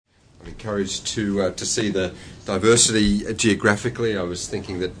encouraged to see the diversity geographically. I was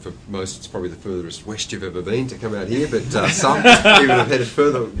thinking that for most it's probably the furthest west you've ever been to come out here, but some even have headed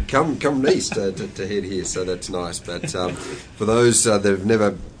further, come east to head here, so that's nice. But for those that have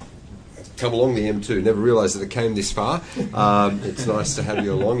never come along the M2, never realised that it came this far, it's nice to have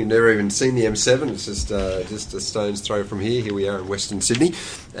you along. You've never even seen the M7, it's just a stone's throw from here. Here we are in Western Sydney,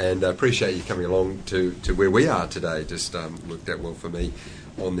 and I appreciate you coming along to where we are today. Just worked out well for me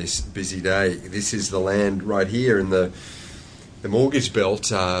on this busy day. This is the land right here in the mortgage belt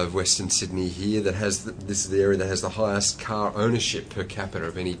of Western Sydney here that has this is the area that has the highest car ownership per capita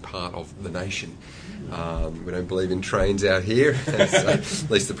of any part of the nation. We don't believe in trains out here, at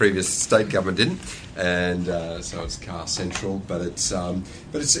least the previous state government didn't, and so it's car central. But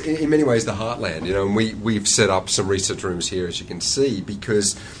it's in many ways the heartland, you know. And we've set up some research rooms here, as you can see,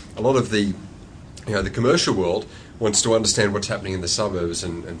 because a lot of the commercial world wants to understand what's happening in the suburbs,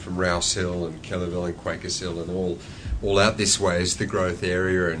 and from Rouse Hill and Kellerville and Quakers Hill and all out this way is the growth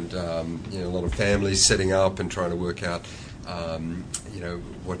area, and a lot of families setting up and trying to work out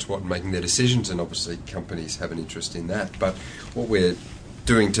what's what and making their decisions, and obviously companies have an interest in that. But what we're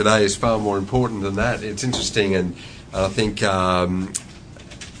doing today is far more important than that. It's interesting, and I think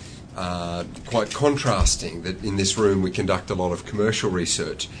quite contrasting that in this room we conduct a lot of commercial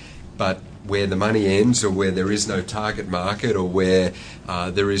research, but where the money ends, or where there is no target market, or where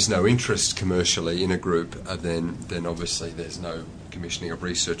there is no interest commercially in a group, then obviously there's no commissioning of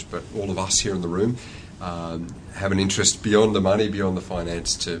research. But all of us here in the room have an interest beyond the money, beyond the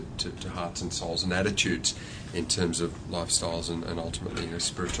finance, to hearts and souls and attitudes in terms of lifestyles and ultimately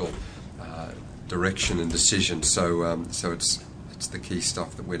spiritual direction and decision. So it's the key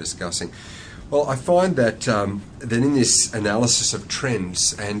stuff that we're discussing. Well, I find that in this analysis of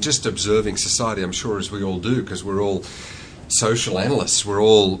trends and just observing society, I'm sure as we all do, because we're all social analysts, we're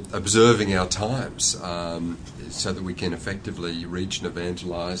all observing our times so that we can effectively reach and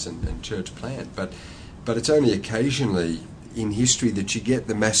evangelise and church plant. But it's only occasionally in history that you get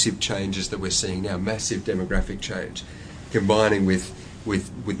the massive changes that we're seeing now, massive demographic change, combining with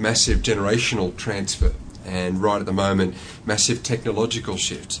massive generational transfer, and right at the moment, massive technological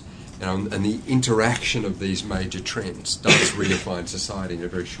shifts. And the interaction of these major trends does redefine society in a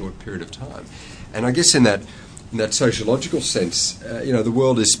very short period of time. And I guess in that sociological sense, the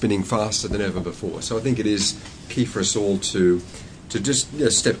world is spinning faster than ever before. So I think it is key for us all to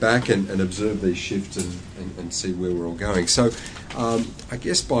just step back and observe these shifts and see where we're all going. So I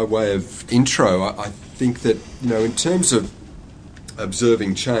guess by way of intro, I think that in terms of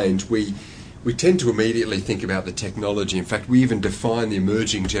observing change, we tend to immediately think about the technology. In fact, we even define the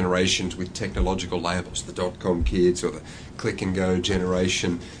emerging generations with technological labels, the dot-com kids or the click-and-go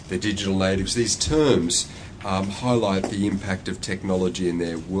generation, the digital natives. These terms highlight the impact of technology in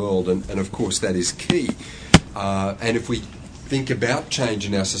their world, and of course that is key. And if we think about change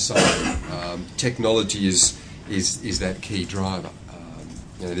in our society, technology is that key driver.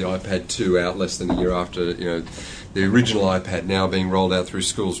 The iPad 2 out less than a year after the original iPad now being rolled out through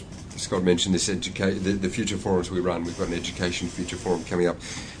schools. Scott mentioned this the future forums we run. We've got an education future forum coming up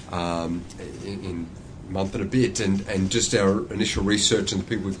in a month and a bit, and just our initial research and the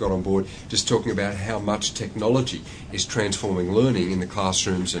people we've got on board, just talking about how much technology is transforming learning in the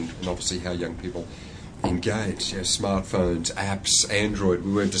classrooms, and obviously how young people engage. Smartphones, apps, Android.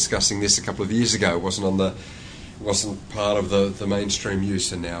 We weren't discussing this a couple of years ago. It wasn't part of the mainstream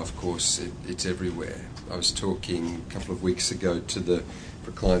use, and now of course it's everywhere. I was talking a couple of weeks ago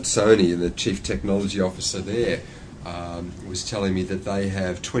for client Sony, and the chief technology officer there was telling me that they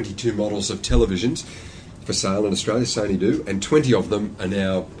have 22 models of televisions for sale in Australia, Sony do, and 20 of them are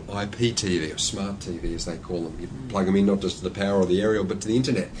now IPTV, or smart TV as they call them. You plug them in not just to the power of the aerial, but to the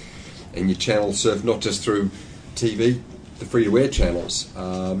internet, and you channel surf not just through TV, the free-to-air channels,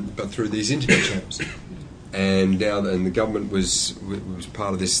 but through these internet channels. And now, and the government was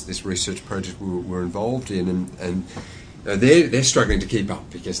part of this research project we're involved in, and they're struggling to keep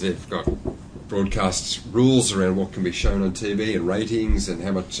up because they've got broadcast rules around what can be shown on TV and ratings and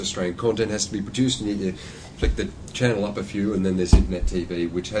how much Australian content has to be produced, and you flick the channel up a few and then there's internet TV,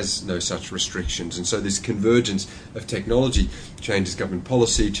 which has no such restrictions. And so this convergence of technology changes government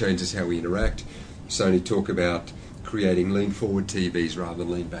policy, changes how we interact. Sony talk about creating lean-forward TVs rather than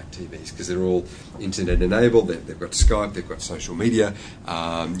lean-back TVs, because they're all internet-enabled, they've got Skype, they've got social media,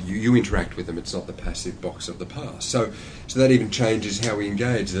 you interact with them, it's not the passive box of the past. So that even changes how we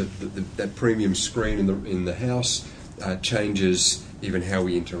engage. That premium screen in the house changes even how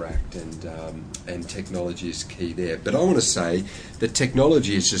we interact, and technology is key there. But I want to say that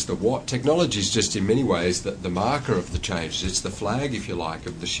technology is just the what. Technology is just in many ways the marker of the changes. It's the flag, if you like,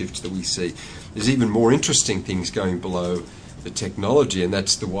 of the shifts that we see. There's even more interesting things going below the technology, and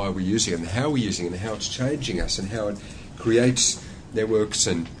that's the why we're using it, and how we're using it, and how it's changing us, and how it creates networks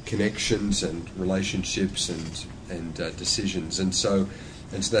and connections and relationships and decisions. And so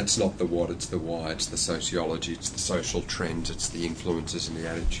that's not the what, it's the why, it's the sociology, it's the social trends, it's the influences and the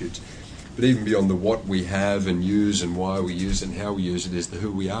attitudes. But even beyond the what we have and use and why we use it and how we use it is the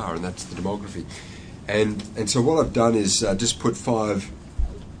who we are, and that's the demography. And so what I've done is just put 5,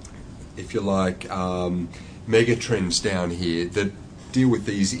 if you like, mega trends down here that deal with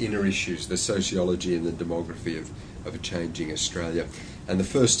these inner issues, the sociology and the demography of a changing Australia. And the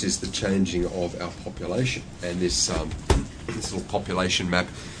first is the changing of our population. And this little population map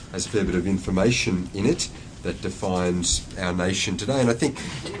has a fair bit of information in it that defines our nation today. And I think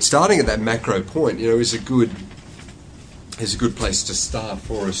starting at that macro point, is a good place to start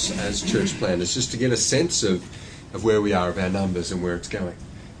for us as church planners, just to get a sense of where we are, of our numbers and where it's going.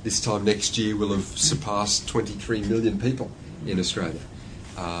 This time next year we'll have surpassed 23 million people in Australia.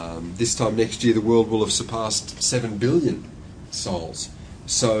 This time next year the world will have surpassed 7 billion souls.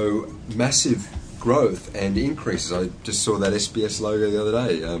 So massive growth and increases. I just saw that SBS logo the other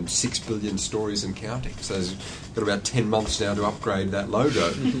day, 6 billion stories and counting. So it's got about 10 months now to upgrade that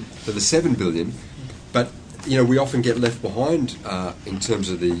logo to the 7 billion. But, we often get left behind in terms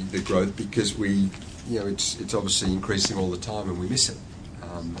of the growth because it's obviously increasing all the time and we miss it.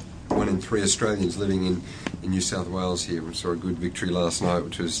 1 in 3 Australians living in New South Wales here. We saw a good victory last night,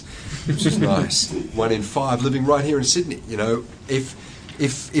 which was nice. 1 in 5 living right here in Sydney.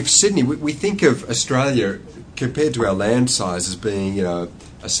 If Sydney, we think of Australia compared to our land size as being,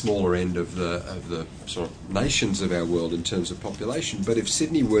 a smaller end of the sort of nations of our world in terms of population. But if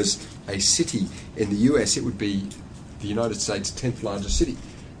Sydney was a city in the US, it would be the United States' 10th largest city.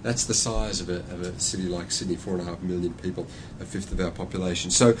 That's the size of a city like Sydney, 4.5 million people, a fifth of our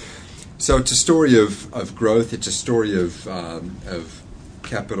population. So it's a story of growth. It's a story of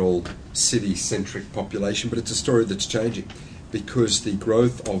capital city-centric population, but it's a story that's changing because the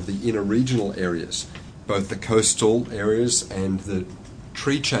growth of the inner regional areas, both the coastal areas and the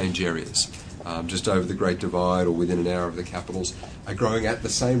tree change areas, just over the Great Divide or within an hour of the capitals, are growing at the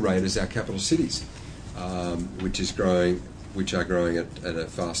same rate as our capital cities, which are growing at a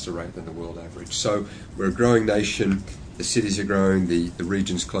faster rate than the world average. So we're a growing nation, the cities are growing, the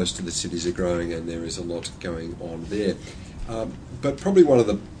regions close to the cities are growing, and there is a lot going on there. But probably one of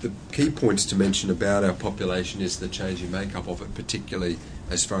the key points to mention about our population is the changing makeup of it, particularly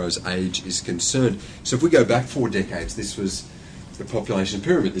as far as age is concerned. So if we go back 4 decades, this was the population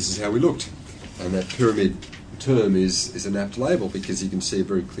pyramid. This is how we looked. And that pyramid term is an apt label because you can see a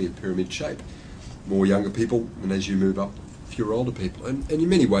very clear pyramid shape. More younger people, and as you move up, fewer older people. And in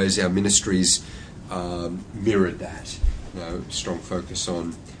many ways, our ministries mirrored that. Strong focus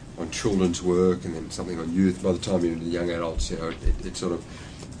on children's work and then something on youth. By the time you're into the young adults, it sort of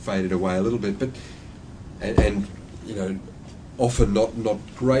faded away a little bit. But and often not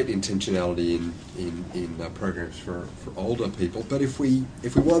great intentionality in programs for older people. But if we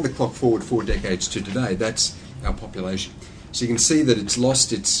wind the clock forward 4 decades to today, that's our population. So you can see that it's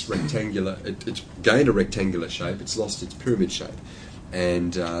lost its rectangular, it's gained a rectangular shape, it's lost its pyramid shape,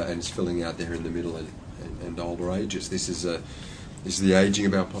 and it's filling out there in the middle and older ages. This is the ageing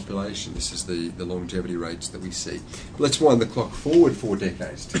of our population. This is the longevity rates that we see. Let's wind the clock forward 4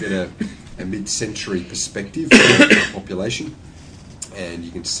 decades to get a mid-century perspective of our population, and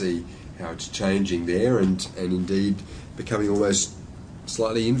you can see how it's changing there, and indeed becoming almost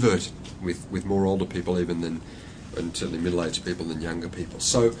slightly inverted with more older people and certainly middle-aged people than younger people.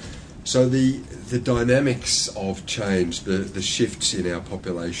 So the dynamics of change, the shifts in our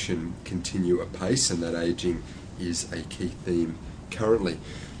population continue apace, and that ageing is a key theme currently.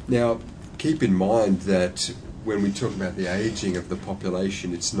 Now, keep in mind that when we talk about the ageing of the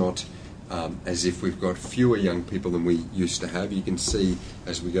population, it's not as if we've got fewer young people than we used to have. You can see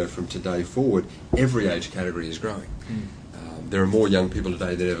as we go from today forward, every age category is growing. There are more young people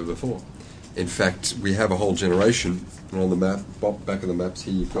today than ever before. In fact, we have a whole generation, and on the map, back of the maps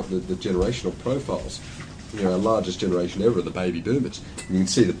here, you've got the generational profiles. Our largest generation ever are the baby boomers. And you can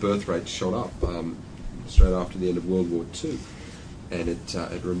see the birth rate shot up straight after the end of World War II, and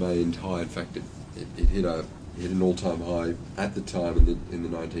it remained high. In fact, it hit an all-time high at the time in the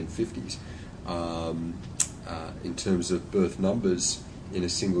 1950s. In terms of birth numbers, in a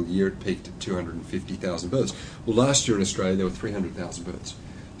single year, it peaked at 250,000 births. Well, last year in Australia, there were 300,000 births.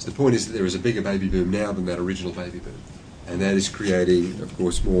 So the point is that there is a bigger baby boom now than that original baby boom. And that is creating, of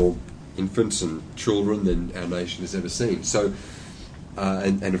course, more infants and children than our nation has ever seen. So,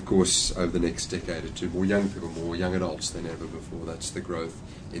 and of course, over the next decade or two, more young people, more young adults than ever before. That's the growth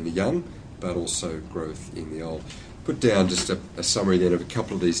in the young, but also growth in the old. Put down just a summary then of a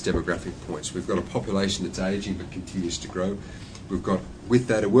couple of these demographic points. We've got a population that's ageing but continues to grow. We've got, with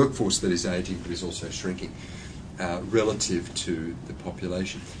that, a workforce that is ageing but is also shrinking relative to the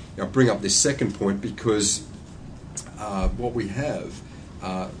population. Now, I bring up this second point because what we have,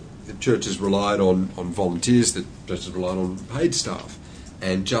 the church has relied on volunteers, the church has relied on paid staff.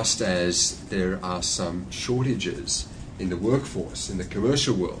 And just as there are some shortages in the workforce, in the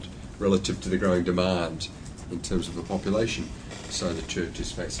commercial world, relative to the growing demand in terms of the population, so the church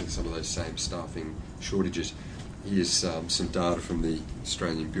is facing some of those same staffing shortages. Here's some data from the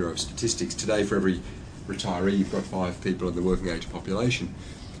Australian Bureau of Statistics. Today, for every retiree, you've got 5 people in the working age population.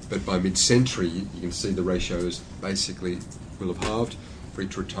 But by mid-century, you can see the ratios basically will have halved. For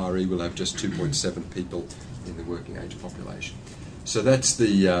each retiree, we'll have just 2.7 people in the working age population. So that's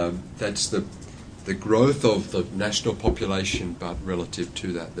the growth of the national population, but relative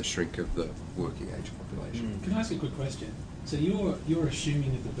to that, the shrink of the working age population. Can I ask a quick question? So you're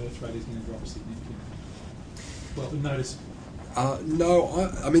assuming that the birth rate is going to drop significantly? Well, notice. No,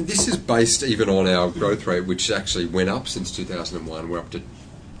 I mean, this is based even on our growth rate, which actually went up since 2001. We're up to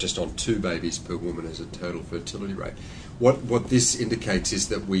just on 2 babies per woman as a total fertility rate. What this indicates is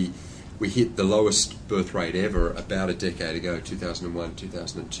that we hit the lowest birth rate ever about a decade ago, 2001,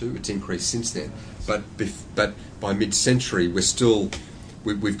 2002. It's increased since then, but by mid-century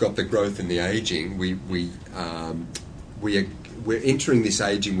we've got the growth in the ageing. We're entering this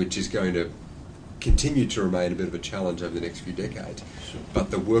ageing, which is going to continue to remain a bit of a challenge over the next few decades. Sure. But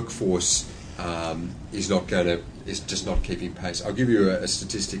the workforce is just not keeping pace. I'll give you a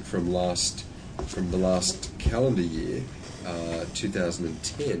statistic from the last calendar year,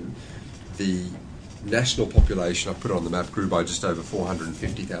 2010. The national population, I put it on the map, grew by just over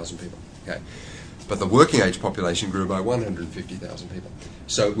 450,000 people. Okay, but the working age population grew by 150,000 people.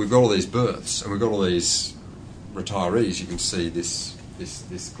 So we've got all these births and we've got all these retirees. You can see this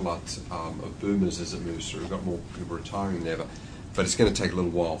glut of boomers as it moves through. We've got more people retiring than ever, but it's going to take a little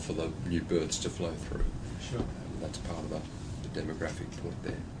while for the new births to flow through. Sure. And that's part of the demographic point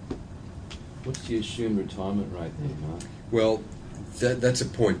there. What's the assumed retirement rate there, Mark? Well, that's a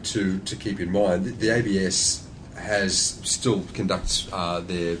point to keep in mind. The ABS still conducts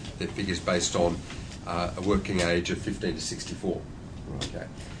their figures based on a working age of 15 to 64. Right. Okay.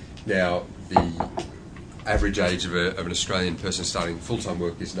 Now, the average age of an Australian person starting full-time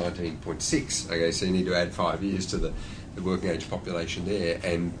work is 19.6. Okay, so you need to add 5 years to the working age population there,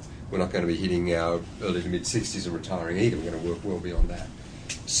 and we're not going to be hitting our early to mid-60s and retiring either. We're going to work well beyond that.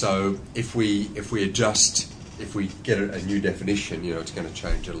 So if we get a new definition, it's going to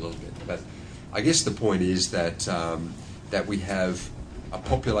change it a little bit. But I guess the point is that that we have a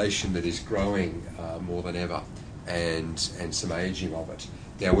population that is growing more than ever, and some ageing of it.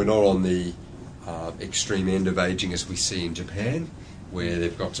 Now, we're not on the extreme end of ageing as we see in Japan, where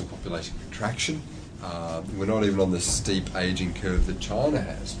they've got some population contraction. We're not even on the steep ageing curve that China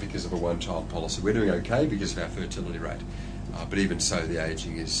has because of a one-child policy. We're doing okay because of our fertility rate. But even so, the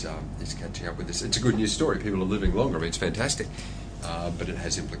ageing is catching up with this. It's a good news story. People are living longer. I mean, it's fantastic. But it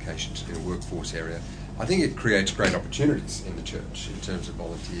has implications in a workforce area. I think it creates great opportunities in the church in terms of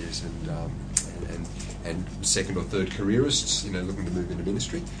volunteers and second or third careerists, looking to move into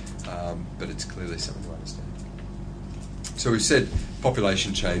ministry. But it's clearly something to understand. So we've said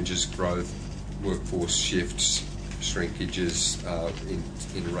population changes, growth, workforce shifts, shrinkages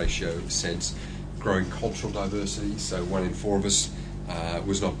in a ratio sense. Growing cultural diversity, so 1 in 4 of us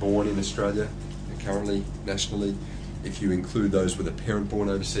was not born in Australia currently, nationally. If you include those with a parent born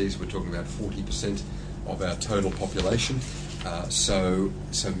overseas, we're talking about 40% of our total population. So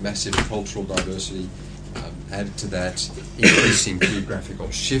massive cultural diversity. Added to that, increasing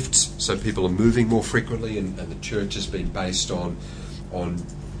geographical shifts, so people are moving more frequently, and the church has been based on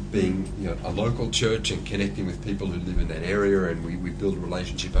being a local church and connecting with people who live in that area, and we build a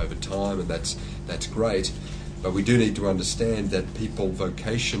relationship over time, and that's great. But we do need to understand that people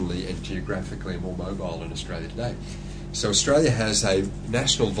vocationally and geographically are more mobile in Australia today. So Australia has a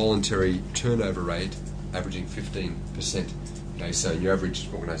national voluntary turnover rate averaging 15%. Okay, so in your average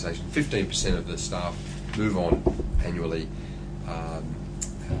organisation, 15% of the staff move on annually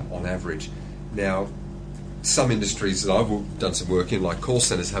on average. Now, some industries that I've done some work in, like call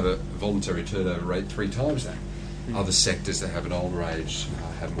centres, have a voluntary turnover rate 3 times that. Other sectors that have an older age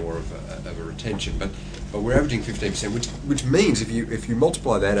have more of a retention. But but we're averaging 15%, which means if you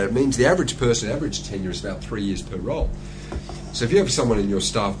multiply that out, it means the average tenure is about 3 years per role. So if you have someone in your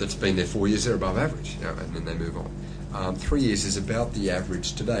staff that's been there 4 years, they're above average, and then they move on. 3 years is about the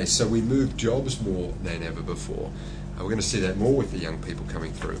average today. So we move jobs more than ever before. We're going to see that more with the young people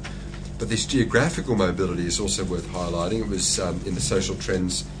coming through. But this geographical mobility is also worth highlighting. It was in the Social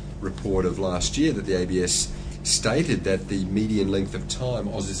Trends report of last year that the ABS stated that the median length of time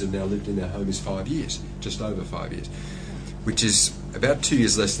Aussies have now lived in their home is 5 years, just over 5 years, which is about 2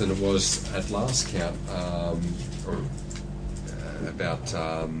 years less than it was at last count, or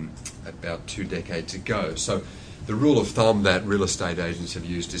about 2 decades ago. So the rule of thumb that real estate agents have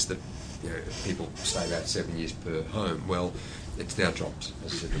used is that people stay about 7 years per home. Well, it's now dropped,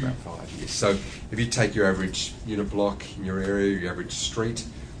 as I said, to about 5 years. So if you take your average unit block in your area, your average street,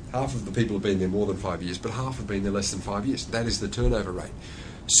 half of the people have been there more than 5 years, but half have been there less than 5 years. That is the turnover rate.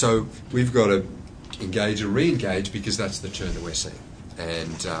 So we've got to engage and re-engage because that's the churn that we're seeing,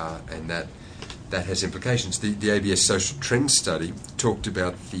 and that has implications. The ABS Social Trends study talked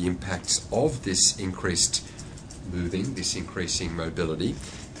about the impacts of this increased moving, this increasing mobility,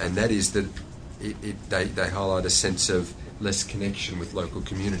 and that is that they highlight a sense of less connection with local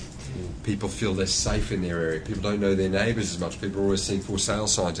community. People feel less safe in their area. People don't know their neighbours as much. People are always seeing for sale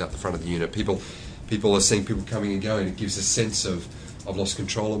signs out the front of the unit. People are seeing people coming and going. It gives a sense of I've lost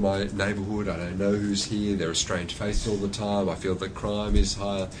control of my neighbourhood. I don't know who's here. There are strange faces all the time. I feel that crime is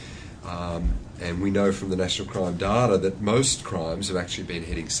higher. And we know from the national crime data that most crimes have actually been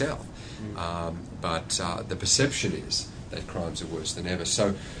heading south. But the perception is that crimes are worse than ever.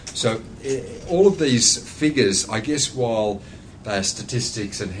 So all of these figures, I guess, while they are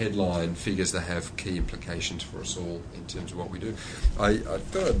statistics and headline figures, they have key implications for us all in terms of what we do. I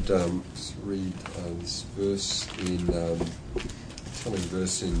thought I'd just read this verse in telling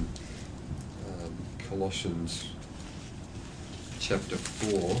verse in Colossians chapter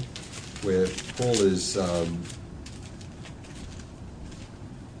 4, where Paul is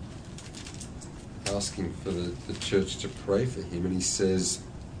asking for the church to pray for him, and he says,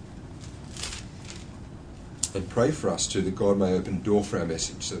 and pray for us too, that God may open a door for our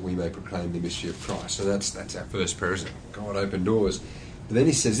message, so that we may proclaim the mystery of Christ. So that's our first prayer, isn't it? God, open doors. But then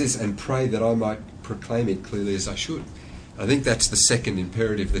he says this, and pray that I might proclaim it clearly as I should. I think that's the second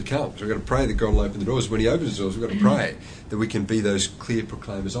imperative that comes. We've got to pray that God will open the doors. When he opens the doors, we've got to pray that we can be those clear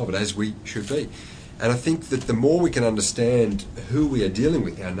proclaimers of it, as we should be. And I think that the more we can understand who we are dealing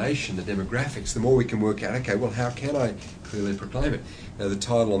with, our nation, the demographics, the more we can work out, okay, well, how can I clearly proclaim it? Now, the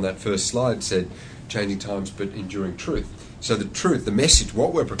title on that first slide said, Changing Times but Enduring Truth. So the truth, the message,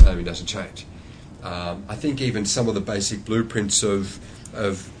 what we're proclaiming doesn't change. I think even some of the basic blueprints of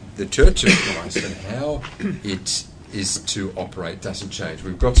the Church of Christ and how it is to operate doesn't change.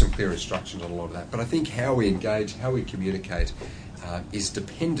 We've got some clear instructions on a lot of that. But I think how we engage, how we communicate is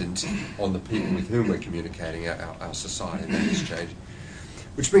dependent on the people with whom we're communicating, our society, and that is changing.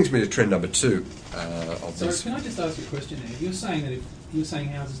 Which brings me to trend number 2 of so this. Can I just ask you a question there? You're saying that you're saying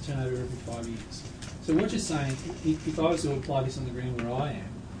houses turn over every 5 years. So what you're saying, if I was to apply this on the ground where I am,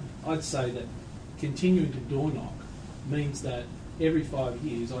 I'd say that continuing to door knock means that every 5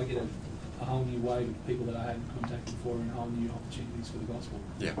 years I get a whole new wave of people that I hadn't contacted before and whole new opportunities for the gospel.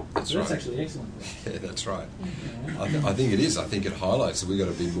 Yeah, that's so right. That's actually excellent. Yeah, that's right. Yeah. I think it is. I think it highlights that we've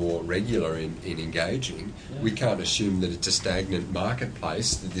got to be more regular in engaging. Yeah. We can't assume that it's a stagnant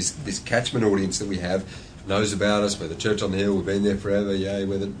marketplace. That this catchment audience that we have knows about us. We're the Church on the Hill. We've been there forever. Yay,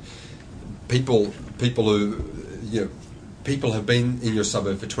 we're the people who, people have been in your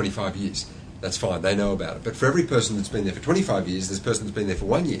suburb for 25 years. That's fine, they know about it. But for every person that's been there for 25 years, there's a person that's been there for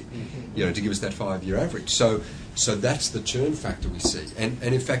 1 year, to give us that 5-year average. So that's the churn factor we see. And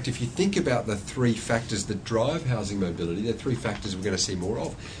in fact, if you think about the 3 factors that drive housing mobility, there are 3 factors we're going to see more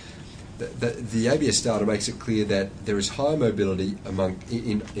of. The ABS data makes it clear that there is higher mobility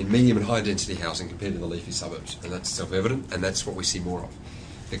in medium and high density housing compared to the leafy suburbs. And that's self-evident, and that's what we see more of.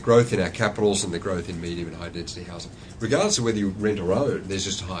 The growth in our capitals and the growth in medium and high density housing. Regardless of whether you rent or own, there's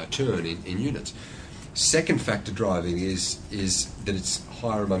just a higher churn in units. Second factor driving is that it's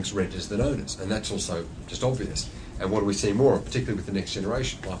higher amongst renters than owners, and that's also just obvious. And what do we see more of, particularly with the next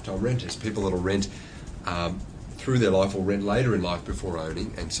generation, lifetime renters, people that will rent through their life or rent later in life before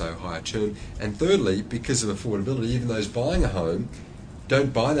owning, and so higher churn. And thirdly, because of affordability, even those buying a home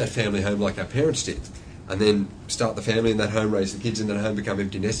don't buy that family home like our parents did, and then start the family in that home, raise the kids in that home, become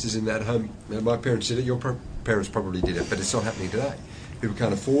empty nesters in that home. Now, my parents did it, your parents probably did it, but it's not happening today. People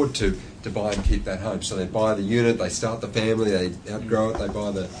can't afford to buy and keep that home. So they buy the unit, they start the family, they outgrow it, they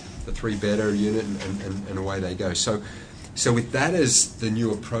buy the 3-bedder unit, and away they go. So with that as the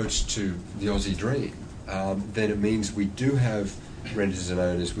new approach to the Aussie dream, then it means we do have renters and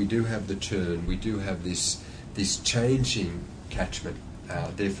owners, we do have the churn, we do have this changing catchment.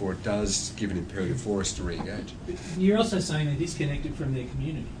 Therefore, it does give an imperative for us to re-engage. But you're also saying they're disconnected from their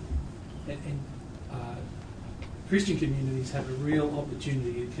community. And Christian communities have a real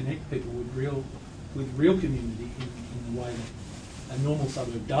opportunity to connect people with real community in a way that a normal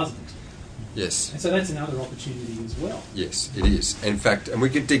suburb doesn't. Yes. And so that's another opportunity as well. Yes, it is. In fact, and we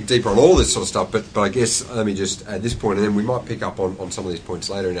could dig deeper on all this sort of stuff, but I guess let me just add this point, and then we might pick up on some of these points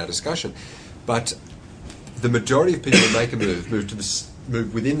later in our discussion. But the majority of people who make a move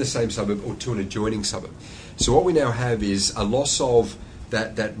within the same suburb or to an adjoining suburb. So what we now have is a loss of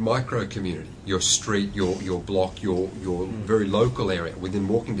that micro community, your street, your block, your very local area within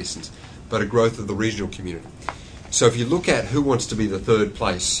walking distance, but a growth of the regional community. So if you look at who wants to be the third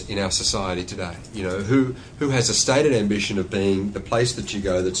place in our society today, who has a stated ambition of being the place that you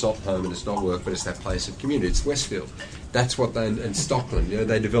go that's not home and it's not work, but it's that place of community. It's Westfield. That's what they, and Stockland,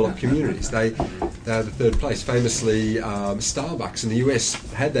 they develop communities. They are the third place. Famously, Starbucks in the US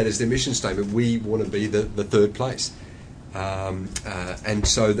had that as their mission statement. We want to be the third place. And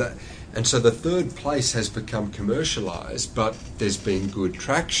so the third place has become commercialised, but there's been good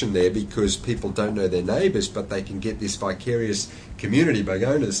traction there because people don't know their neighbours, but they can get this vicarious community by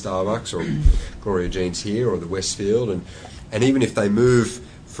going to the Starbucks or Gloria Jean's here or the Westfield, and even if they move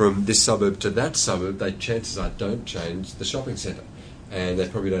from this suburb to that suburb, they chances are don't change the shopping centre, and they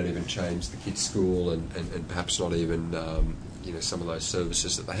probably don't even change the kids' school and perhaps not even some of those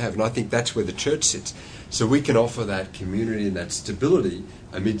services that they have. And I think that's where the church sits. So we can offer that community and that stability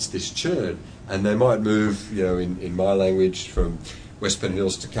amidst this churn, and they might move, in my language, from West Penn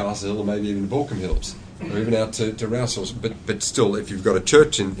Hills to Castle Hill, or maybe even Borkham Hills, or even out to Rouse Hills. But still, if you've got a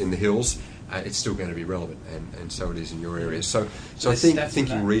church in the hills, it's still going to be relevant, and so it is in your area. So I think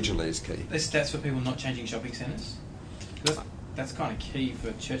thinking regionally is key. There's stats for people not changing shopping centres. That's kind of key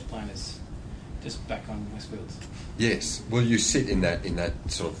for church planners. Just back on Westfields. Yes, well, you sit in that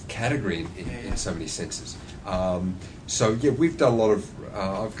sort of category in so many senses. We've done a lot of.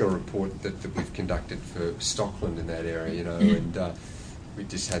 I've got a report that we've conducted for Stockland in that area, and we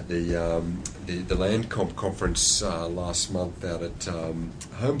just had the Landcomp conference last month out at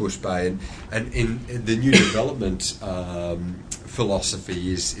Homebush Bay, and in the new development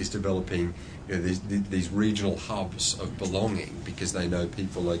philosophy is developing these regional hubs of belonging because they know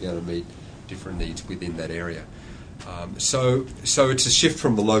people are going to meet different needs within that area. So it's a shift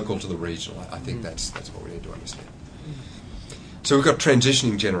from the local to the regional. I think that's what we need to understand. So we've got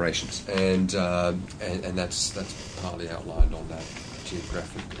transitioning generations, and that's partly outlined on that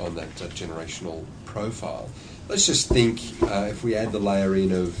generational profile. Let's just think if we add the layer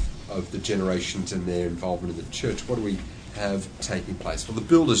in of the generations and their involvement in the church, what do we have taking place? Well, the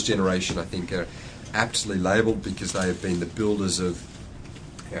builders' generation, I think, are aptly labelled because they have been the builders of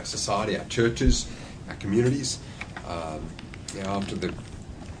our society, our churches, our communities. After the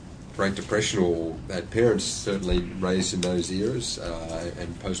Great Depression, or had parents certainly raised in those eras,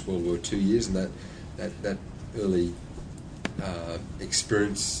 and post-World War II years, and that early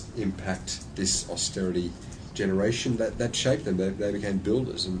experience impact this austerity generation, that shaped them. They became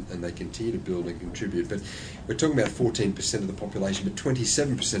builders, and they continue to build and contribute. But we're talking about 14% of the population, but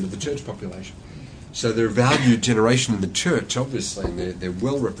 27% of the church population. So they're a valued generation in the church, obviously, and they're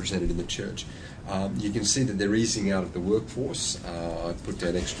well represented in the church. You can see that they're easing out of the workforce. I put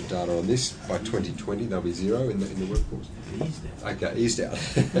down extra data on this. By 2020, they'll be zero in the workforce. Eased out.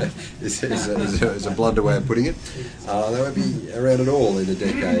 is a blunder way of putting it. They won't be around at all in a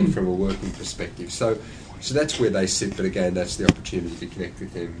decade from a working perspective. So that's where they sit. But again, that's the opportunity to connect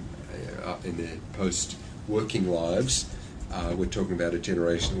with them in their post-working lives. We're talking about a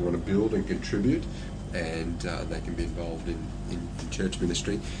generation who want to build and contribute, and they can be involved in church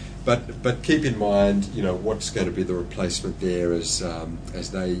ministry. But keep in mind, what's going to be the replacement there as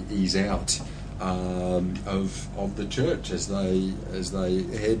they ease out of the church, as they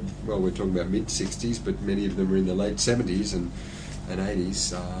head. Well, we're talking about mid-60s, but many of them are in the late 70s and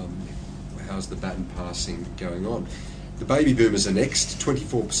 80s. How's the baton passing going on? The baby boomers are next,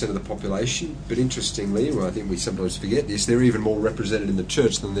 24% of the population, but interestingly, and I think we sometimes forget this, they're even more represented in the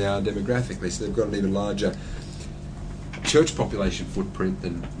church than they are demographically, so they've got an even larger church population footprint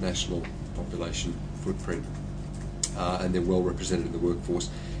than national population footprint, and they're well represented in the workforce.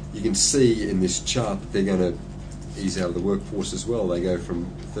 You can see in this chart that they're going to ease out of the workforce as well. They go from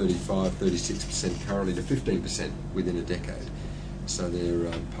 36% currently to 15% within a decade. So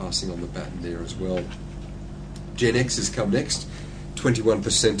they're passing on the baton there as well. Gen X has come next,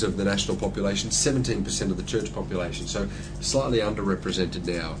 21% of the national population, 17% of the church population, so slightly underrepresented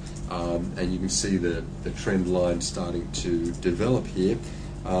now. And you can see the trend line starting to develop here,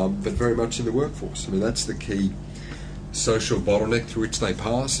 but very much in the workforce. I mean, that's the key social bottleneck through which they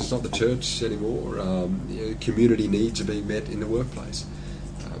pass. It's not the church anymore. Community needs are being met in the workplace.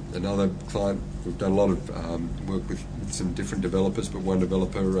 Another client, we've done a lot of work with some different developers, but one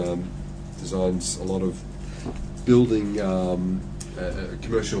developer designs a lot of building,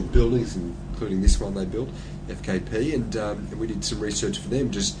 commercial buildings, including this one they built, FKP, and we did some research for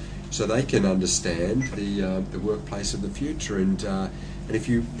them just so they can understand the workplace of the future. And if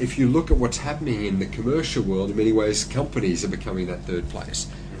you look at what's happening in the commercial world, in many ways companies are becoming that third place.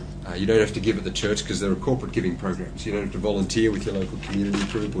 You don't have to give at the church because there are corporate giving programs. You don't have to volunteer with your local community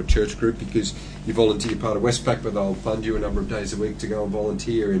group or church group because you volunteer part of Westpac, but they'll fund you a number of days a week to go and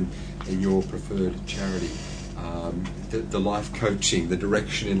volunteer in your preferred charity. The life coaching, the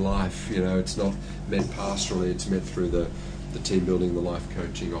direction in life, it's not met pastorally, it's met through the team building, the life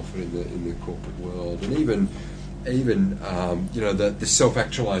coaching offered in the corporate world. And even the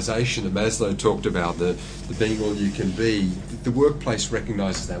self-actualization that Maslow talked about, the being all you can be, the workplace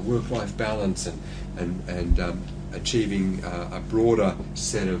recognises that work-life balance and achieving a broader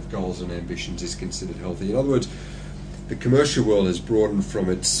set of goals and ambitions is considered healthy. In other words, the commercial world has broadened from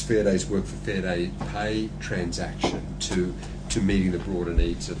its fair day's work for fair day pay transaction to meeting the broader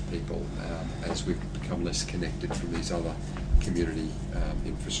needs of people as we've become less connected from these other community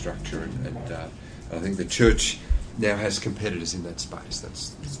infrastructure. And I think the church now has competitors in that space. That's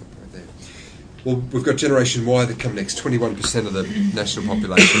the point there. Well, we've got Generation Y that come next, 21% of the national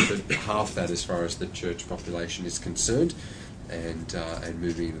population, but half that as far as the church population is concerned, and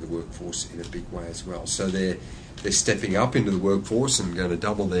moving into the workforce in a big way as well. So they're stepping up into the workforce and going to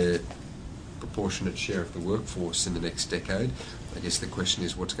double their proportionate share of the workforce in the next decade. I guess the question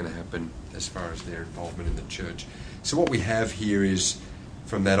is what's going to happen as far as their involvement in the church. So what we have here is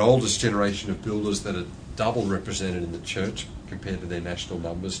from that oldest generation of builders that are double represented in the church compared to their national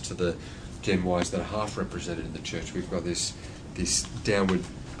numbers to the Gen Ys that are half represented in the church. We've got this downward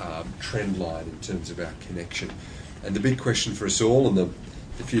trend line in terms of our connection. And the big question for us all, and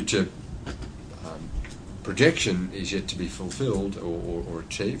the future projection is yet to be fulfilled or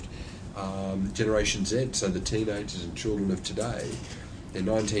achieved, Generation Z, so the teenagers and children of today, they're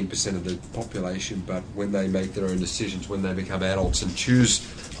 19% of the population, but when they make their own decisions, when they become adults and choose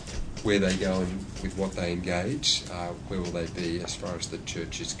where they go and with what they engage, where will they be as far as the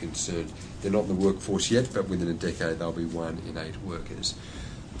church is concerned? They're not in the workforce yet, but within a decade they'll be 1 in 8 workers.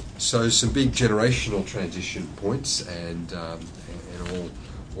 So some big generational transition points, and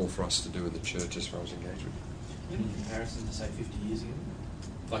all for us to do in the church as far as engagement. Any comparison to say 50 years ago,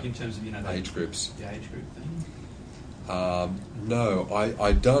 like in terms of age groups? The age group thing. No,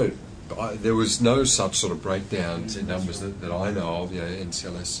 I don't. There was no such sort of breakdowns in numbers that I know of.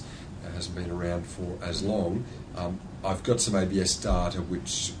 NCLS hasn't been around for as long. I've got some ABS data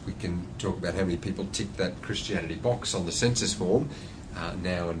which we can talk about how many people tick that Christianity box on the census form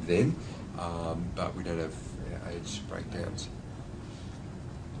now and then, but we don't have age breakdowns.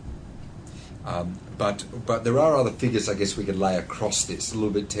 But there are other figures I guess we could lay across this, a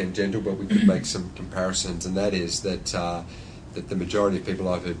little bit tangential, but we could make some comparisons, and that is that the majority of people,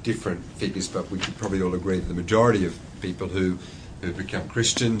 I've heard different figures, but we could probably all agree that the majority of people who become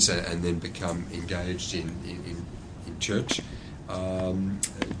Christians and then become engaged in church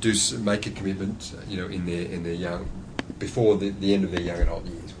do make a commitment, in their young, before the end of their young adult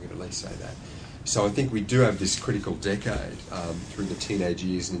years. We could at least say that. So I think we do have this critical decade through the teenage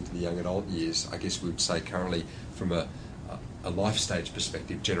years and into the young adult years. I guess we would say currently from a life stage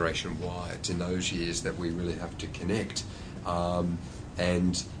perspective, Generation Y, it's in those years that we really have to connect.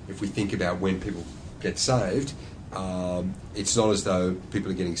 And if we think about when people get saved, it's not as though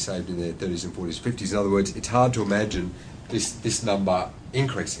people are getting saved in their 30s and 40s, 50s. In other words, it's hard to imagine this number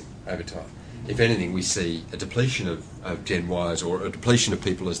increasing over time. If anything, we see a depletion of Gen Ys, or a depletion of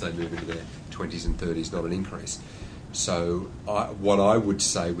people as they move into their 20s and 30s, not an increase. So what I would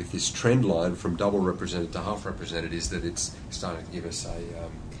say with this trend line from double represented to half represented is that it's starting to give us a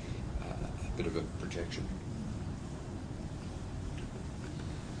bit of a projection.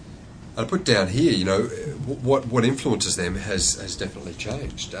 I put down here, what influences them has definitely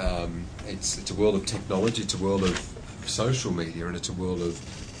changed. It's a world of technology, it's a world of social media, and it's a world of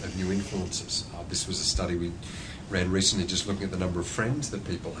new influences. This was a study we ran recently just looking at the number of friends that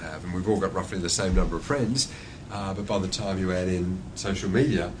people have, and we've all got roughly the same number of friends, but by the time you add in social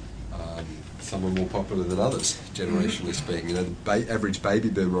media, some are more popular than others, generationally speaking. The average baby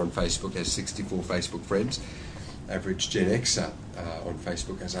boomer on Facebook has 64 Facebook friends. Average Gen Xer on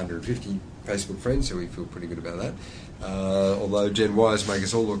Facebook, has 150 Facebook friends, so we feel pretty good about that. Although Gen Ys make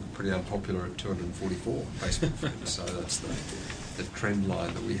us all look pretty unpopular at 244 Facebook friends, so that's the trend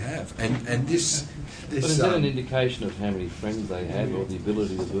line that we have. And this But is that an indication of how many friends they have, or the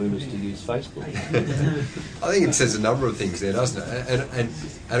ability of the boomers to use Facebook? I think it says a number of things there, doesn't it? And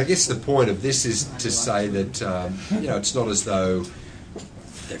I guess the point of this is to say that it's not as though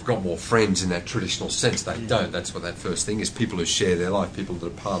they've got more friends in that traditional sense. They don't. That's what that first thing is. People who share their life, people that are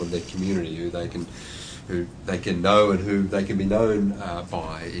part of their community, who they can know and who they can be known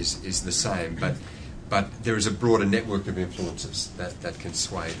by is the same. But there is a broader network of influences that can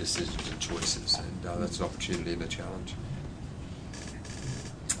sway decisions and choices, and that's an opportunity and a challenge.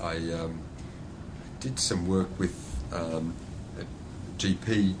 I did some work with a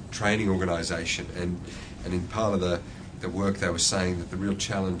GP training organisation, and in part of the work they were saying that the real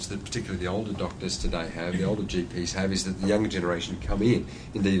challenge that particularly the older doctors today have, the older GPs have, is that the younger generation come in,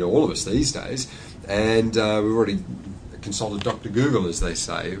 indeed all of us these days, and we've already consulted Dr. Google, as they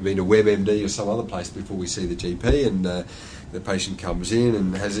say. We've been to WebMD or some other place before we see the GP, and the patient comes in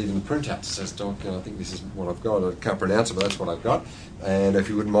and has even the printout. Says, "Doc, I think this is what I've got. I can't pronounce it, but that's what I've got. And if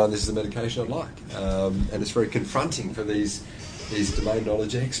you wouldn't mind, this is the medication I'd like." And it's very confronting for these domain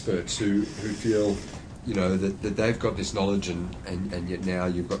knowledge experts who feel, that they've got this knowledge, and yet now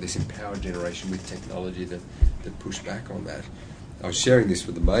you've got this empowered generation with technology that push back on that. I was sharing this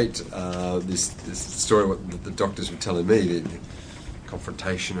with a mate, this story what the doctors were telling me, the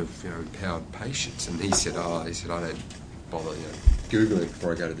confrontation of empowered patients, and he said, I don't bother Googling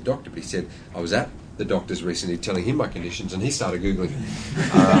before I go to the doctor, but he said, I was at the doctor's recently telling him my conditions, and he started Googling.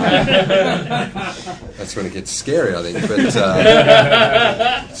 That's when it gets scary, I think, but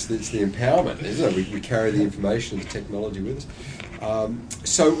it's the empowerment, isn't it? We carry the information and the technology with us.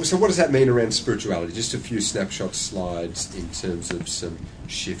 So what does that mean around spirituality? Just a few snapshot slides in terms of some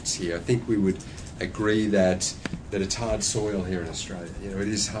shifts here. I think we would agree that it's hard soil here in Australia. It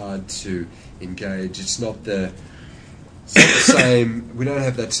is hard to engage. It's not the same. We don't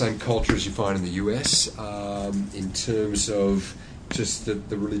have that same culture as you find in the US in terms of just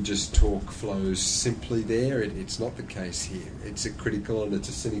the religious talk flows simply there. It's not the case here. It's a critical and it's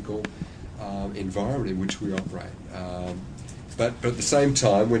a cynical environment in which we operate. But at the same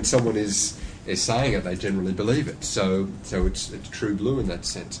time, when someone is saying it, they generally believe it. So it's true blue in that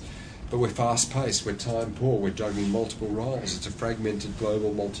sense. But we're fast-paced, we're time poor, we're juggling multiple roles. It's a fragmented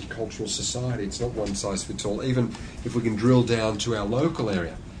global multicultural society. It's not one size fits all. Even if we can drill down to our local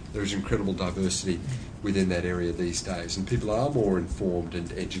area, there is incredible diversity within that area these days. And people are more informed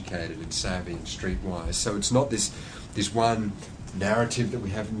and educated and savvy and streetwise. So it's not this one narrative that we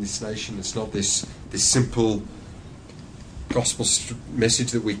have in this nation. It's not this simple gospel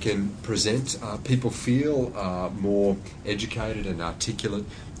message that we can present. People feel more educated and articulate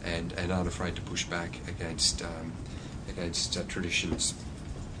and aren't afraid to push back against traditions.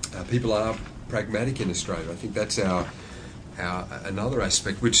 People are pragmatic in Australia. I think that's our another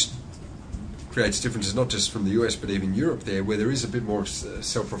aspect which creates differences not just from the US but even Europe there, where there is a bit more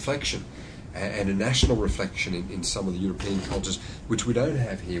self-reflection and a national reflection in some of the European cultures, which we don't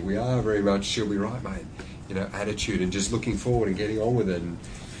have here. We are very much, she'll be right, mate, attitude and just looking forward and getting on with it.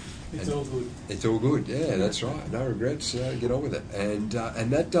 It's all good. It's all good, yeah, that's right. No regrets, get on with it. And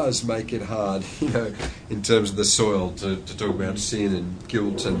that does make it hard, in terms of the soil to talk about sin and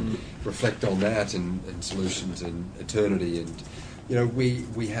guilt and reflect on that and solutions and eternity. And,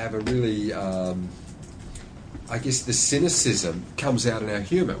 we have a really, I guess the cynicism comes out in our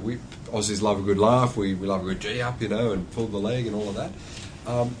humour. Aussies love a good laugh, we love a good G-up, and pull the leg and all of that.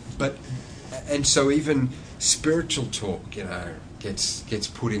 And so even spiritual talk, gets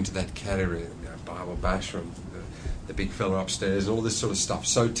put into that category, Bible bash from the big fella upstairs and all this sort of stuff.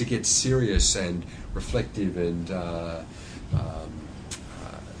 So to get serious and reflective and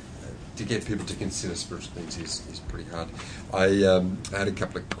to get people to consider spiritual things is pretty hard. I had a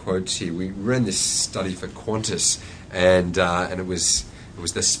couple of quotes here. We ran this study for Qantas, and it was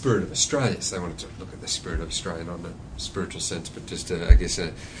the spirit of Australia. So they wanted to look at the spirit of Australia, not in a spiritual sense, but just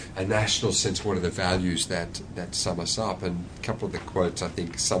a national sense. What are the values that sum us up? And a couple of the quotes I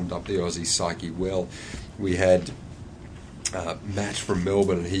think summed up the Aussie psyche well. We had Matt from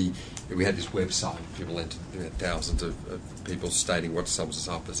Melbourne, and we had this website. People entered, thousands of people stating what sums us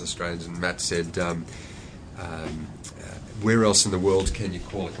up as Australians. And Matt said, "Where else in the world can you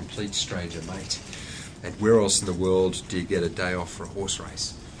call a complete stranger mate? And where else in the world do you get a day off for a horse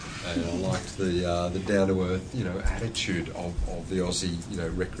race?" And I liked the down to earth, attitude of the Aussie,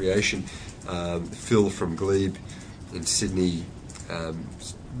 recreation. Phil from Glebe in Sydney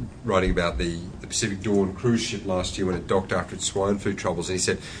writing about the Pacific Dawn cruise ship last year when it docked after its swine flu troubles, and he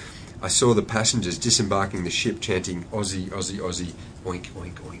said, "I saw the passengers disembarking the ship chanting Aussie, Aussie, Aussie, oink,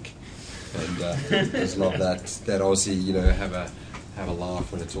 oink, oink." And I just love that Aussie, you know, have a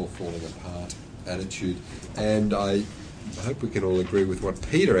laugh when it's all falling apart attitude. And I hope we can all agree with what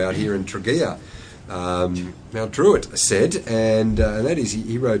Peter out here in Tregear, Mount Druitt, said, and that is,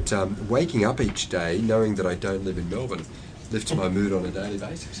 he wrote, "Waking up each day knowing that I don't live in Melbourne lifts my mood on a daily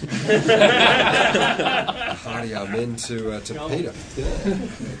basis." Hearty amen to Peter. Yeah,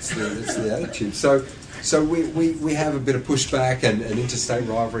 it's the attitude. So we have a bit of pushback and interstate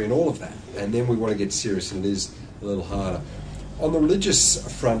rivalry and all of that, and then we want to get serious, and it is a little harder. On the religious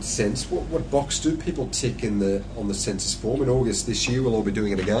front sense, what box do people tick on the census form? In August this year, we'll all be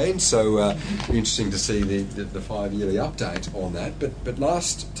doing it again, so it'll be interesting to see the 5-yearly update on that. But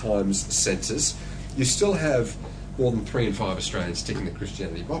last time's census, you still have more than 3 in 5 Australians ticking the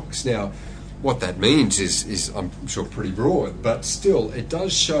Christianity box. Now, what that means is I'm sure pretty broad, but still it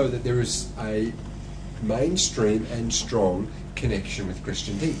does show that there is a mainstream and strong connection with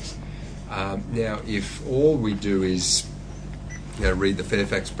Christian things. Now, if all we do is read the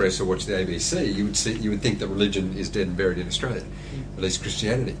Fairfax Press or watch the ABC, you would think that religion is dead and buried in Australia, at least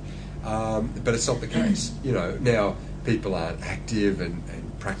Christianity. But it's not the case. Now people aren't active and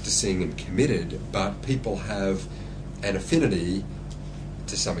practicing and committed, but people have an affinity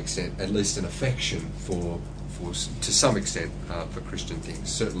to some extent, at least an affection to some extent for Christian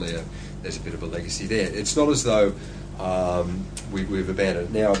things. Certainly there's a bit of a legacy there. It's not as though we've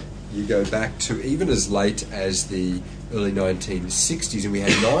abandoned it. Now, you go back to even as late as the early 1960s, and we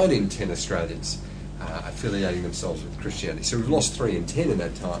had 9 in 10 Australians affiliating themselves with Christianity. So we've lost 3 in 10 in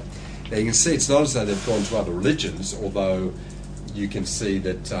that time. Now you can see it's not as though they've gone to other religions, although you can see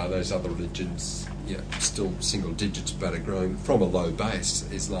that those other religions, still single digits, but are growing from a low base.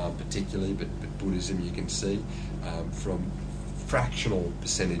 Islam particularly, but Buddhism you can see from fractional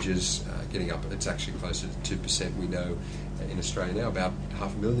percentages getting up. It's actually closer to 2%. We know in Australia now about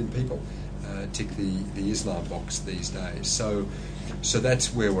 500,000 people tick the Islam box these days. So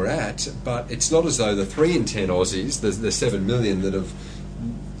that's where we're at. But it's not as though the 3 in 10 Aussies, the 7 million that have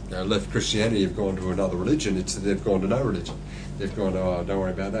left Christianity, have gone to another religion. It's that they've gone to no religion. They've gone to, don't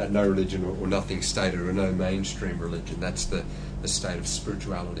worry about that, no religion or nothing stated, or no mainstream religion. That's the state of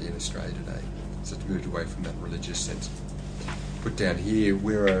spirituality in Australia today. So it's moved away from that religious sense. Put down here,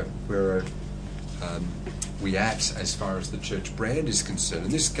 where are we at as far as the church brand is concerned?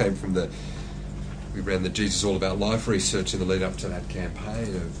 And this came from we ran the Jesus All About Life research in the lead up to that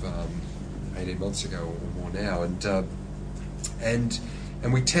campaign of 18 months ago or more now, and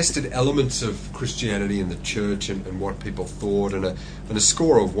we tested elements of Christianity in the church and what people thought, and a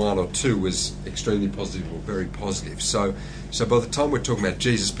score of 1 or 2 was extremely positive or very positive. So by the time we're talking about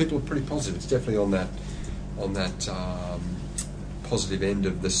Jesus, people are pretty positive. It's definitely on that positive end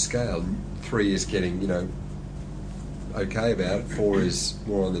of the scale. 3 is getting okay about it. 4 is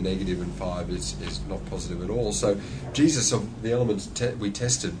more on the negative, and 5 is not positive at all. So Jesus, of the elements we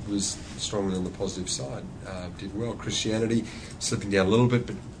tested, was strongly on the positive side. Did well. Christianity slipping down a little bit,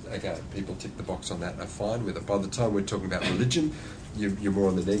 but again, people tick the box on that and are fine with it. By the time we're talking about religion, you're more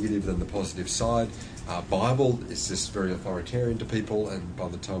on the negative than the positive side. Bible is just very authoritarian to people, and by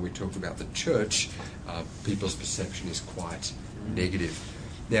the time we talk about the church, people's perception is quite negative.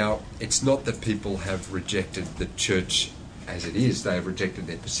 Now, it's not that people have rejected the church as it is. They have rejected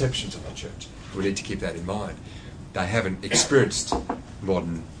their perceptions of the church. We need to keep that in mind. They haven't experienced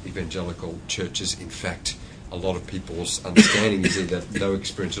modern evangelical churches. In fact, a lot of people's understanding is either no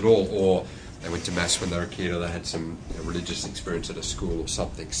experience at all, or they went to Mass when they were a kid, or they had some religious experience at a school or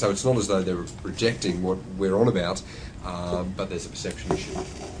something. So it's not as though they're rejecting what we're on about, but there's a perception issue.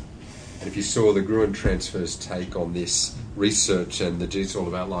 And if you saw the Gruen Transfer's take on this research and the Jesus All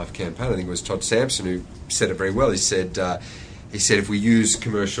About Life campaign, I think it was Todd Sampson who said it very well. He said if we use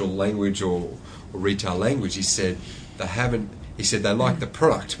commercial language or retail language, he said they like the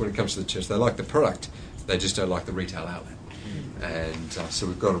product when it comes to the church. They like the product, they just don't like the retail outlet. And so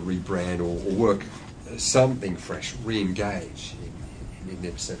we've got to rebrand or work something fresh, re-engage in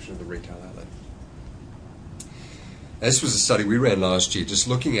their perception of the retail outlet. This was a study we ran last year, just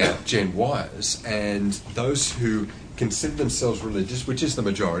looking at Gen Yers, and those who consider themselves religious, which is the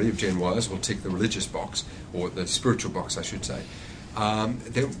majority of Gen Yers, will tick the religious box, or the spiritual box, I should say.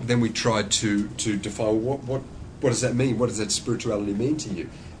 Then we tried to define what does that mean? What does that spirituality mean to you?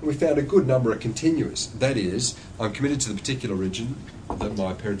 And we found a good number are continuous. That is, I'm committed to the particular religion that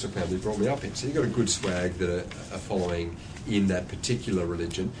my parents or family brought me up in. So you've got a good swag that are following in that particular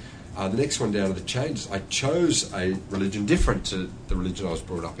religion. The next one down are the changes. I chose a religion different to the religion I was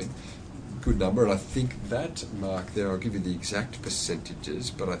brought up in. Good number, and I think that mark there, I'll give you the exact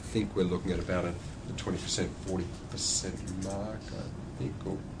percentages, but I think we're looking at about the 20%, 40% mark, I think,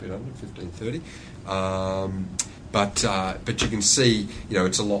 or a bit under, 15, 30. But you can see,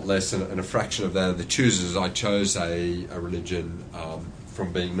 it's a lot less, and a fraction of that are the choosers. I chose a religion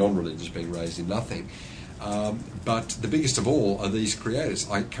from being non-religious, being raised in nothing. But the biggest of all are these creators.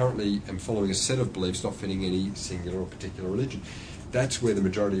 I currently am following a set of beliefs not fitting any singular or particular religion. That's where the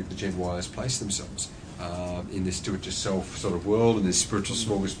majority of the Gen Yers place themselves, in this do-it-yourself sort of world, in this spiritual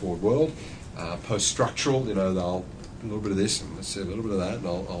smorgasbord world. Post-structural, they'll a little bit of this and let's see a little bit of that, and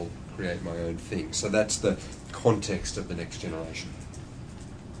I'll create my own thing. So that's the context of the next generation.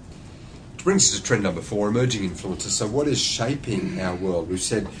 Which brings us to trend number 4, emerging influences. So what is shaping our world? We've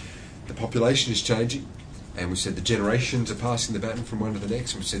said the population is changing, and we said the generations are passing the baton from one to the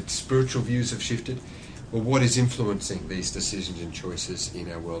next, and we said spiritual views have shifted. Well, what is influencing these decisions and choices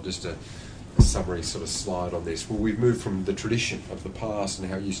in our world? Just a summary sort of slide on this. Well, we've moved from the tradition of the past and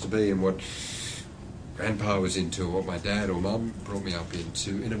how it used to be and what Grandpa was into, what my dad or Mum brought me up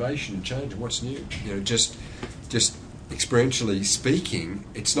into, innovation and change and what's new. Just experientially speaking,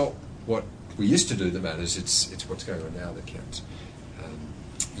 it's not what we used to do that matters, it's what's going on now that counts.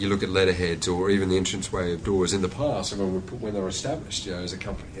 You look at letterheads or even the entranceway of doors in the past, when they were established, as a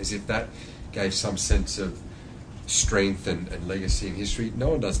company, as if that gave some sense of strength and legacy in history. No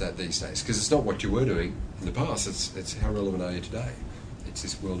one does that these days, because it's not what you were doing in the past, it's how relevant are you today. It's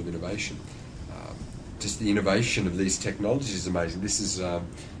this world of innovation. Just the innovation of these technologies is amazing. This is a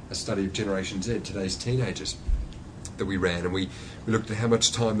study of Generation Z, today's teenagers, that we ran, and we looked at how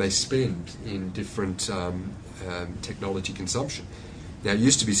much time they spend in different technology consumption. Now, it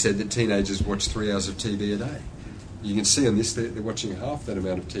used to be said that teenagers watch 3 hours of TV a day. You can see on this they're watching half that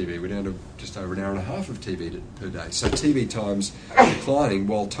amount of TV. We're down to just over an hour and a half of TV per day. So TV time's declining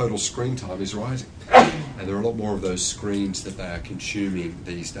while total screen time is rising. And there are a lot more of those screens that they are consuming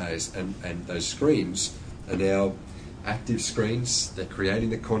these days. And those screens are now active screens. They're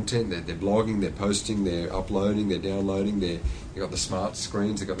creating the content, they're blogging, they're posting, they're uploading, they're downloading. They've got the smart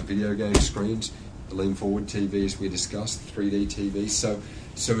screens, they've got the video game screens, the lean forward TV as we discussed, 3D TV.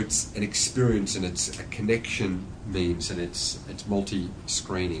 So it's an experience and it's a connection means, and it's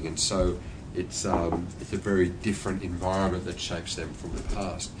multi-screening, and so it's a very different environment that shapes them from the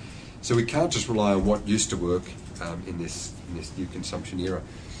past. So we can't just rely on what used to work in this new consumption era.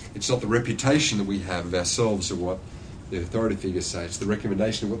 It's not the reputation that we have of ourselves or what the authority figures say. It's the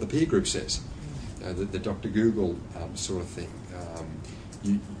recommendation of what the peer group says, the Dr. Google sort of thing.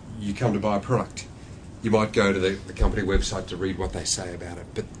 You come to buy a product. You might go to the company website to read what they say about it.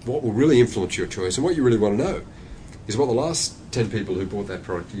 But what will really influence your choice and what you really want to know is what the last 10 people who bought that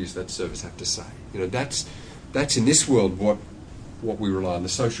product, used that service, have to say. That's in this world what we rely on, the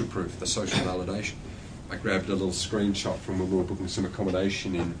social proof, the social validation. I grabbed a little screenshot from when we were booking some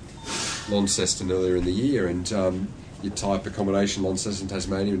accommodation in Launceston earlier in the year, and you type accommodation Launceston,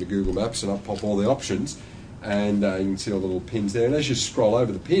 Tasmania into Google Maps, and up pop all the options, and you can see all the little pins there. And as you scroll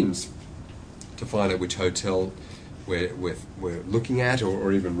over the pins to find out which hotel we're looking at,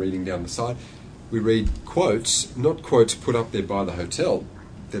 or even reading down the side, we read quotes, not quotes put up there by the hotel.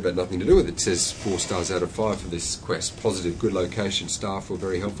 They've had nothing to do with it. It says 4 stars out of 5 for this quest. Positive, good location, staff were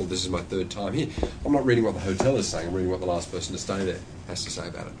very helpful. This is my 3rd time here. I'm not reading what the hotel is saying. I'm reading what the last person to stay there has to say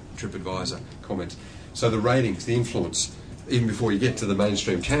about it. TripAdvisor comments. So the ratings, the influence, even before you get to the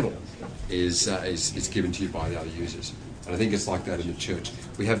mainstream channel, is given to you by the other users. And I think it's like that in the church.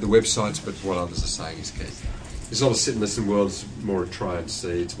 We have the websites, but what others are saying is key. It's not a sit and listen world, it's more a try and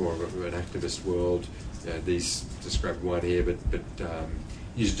see. It's more of an activist world. These, just grab one here, but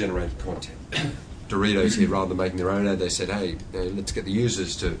user-generated content. Doritos here, rather than making their own ad, they said, hey, let's get the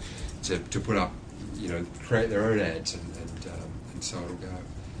users to put up, create their own ads, and so it'll go.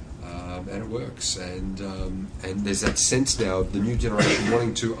 And it works. And there's that sense now of the new generation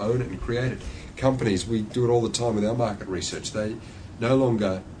wanting to own it and create it. Companies, we do it all the time with our market research. They no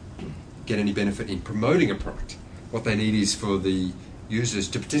longer get any benefit in promoting a product. What they need is for the users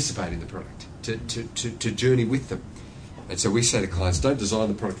to participate in the product, to journey with them. And so we say to clients, don't design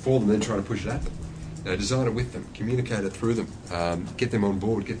the product for them, then try to push it at them. Design it with them, communicate it through them, get them on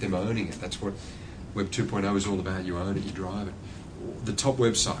board, get them owning it. That's what Web 2.0 is all about. You own it, you drive it. The top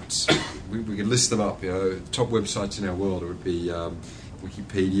websites, we could list them up. Top websites in our world, it would be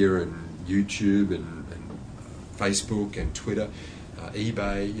Wikipedia and YouTube and Facebook and Twitter,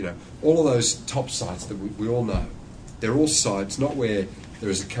 eBay, all of those top sites that we all know. They're all sites not where there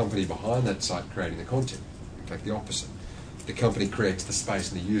is a company behind that site creating the content. In fact, the opposite. the company creates the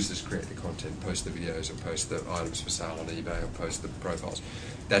space and the users create the content, post the videos or post the items for sale on eBay or post the profiles.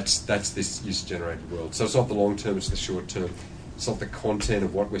 That's this user-generated world. So it's not the long term, it's the short term. It's not the content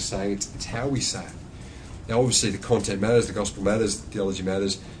of what we're saying, it's how we say it. Now obviously the content matters, the gospel matters, the theology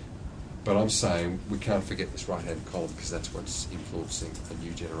matters, but I'm saying we can't forget this right-hand column because that's what's influencing a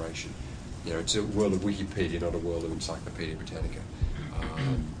new generation. You know, it's a world of Wikipedia, not a world of Encyclopedia Britannica.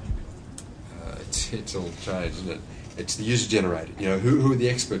 It's all changed, isn't it? It's the user-generated. You know, who are the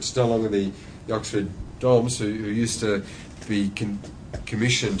experts? It's no longer the Oxford Doms who used to be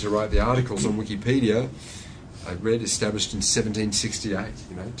commissioned to write the articles on Wikipedia. I read established in 1768.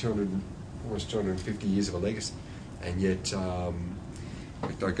 You know, almost 250 years of a legacy, and yet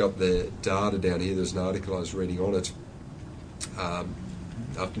I got the data down here. There's an article I was reading on it.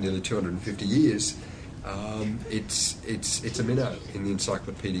 After nearly 250 years. It's a minnow in the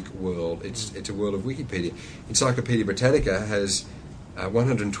encyclopedic world. It's a world of Wikipedia. Encyclopedia Britannica has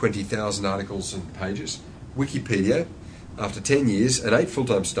 120,000 articles and pages. Wikipedia, after 10 years and 8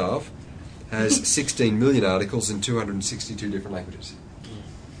 full-time staff, has 16 million articles in 262 different languages.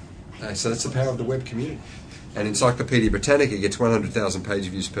 So that's the power of the web community. And Encyclopedia Britannica gets 100,000 page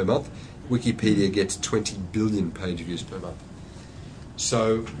views per month. Wikipedia gets 20 billion page views per month.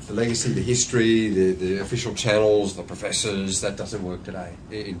 So the legacy, the history, the official channels, the professors, that doesn't work today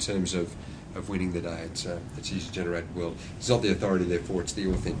in terms of winning the day. It's a user-generated world. It's not the authority, therefore, it's the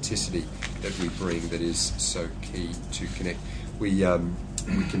authenticity that we bring that is so key to connect. We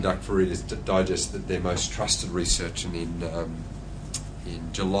conduct for Reader's Digest their most trusted research, and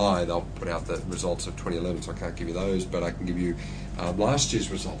in July they'll put out the results of 2011, so I can't give you those, but I can give you last year's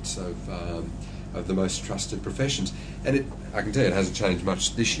results of the most trusted professions. And I can tell you it hasn't changed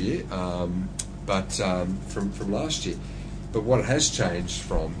much this year, but from last year. But what it has changed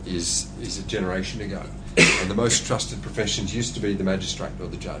from is a generation ago. And the most trusted professions used to be the magistrate or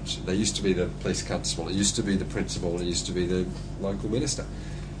the judge. They used to be the police constable. It used to be the principal. It used to be the local minister.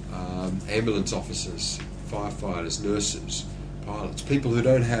 Ambulance officers, firefighters, nurses, pilots, people who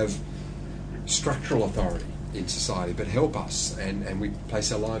don't have structural authority in society but help us, and we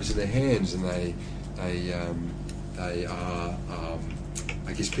place our lives in their hands, and they are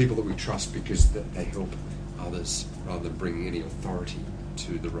I guess people that we trust because they help others rather than bringing any authority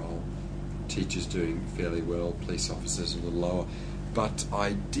to the role. Teachers doing fairly well, police officers a little lower, but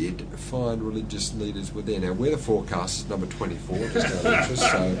I did find religious leaders were there. Now weather forecast is number 24, just out of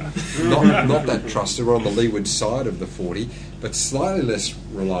interest, so not that trusted. We're on the leeward side of the 40, but slightly less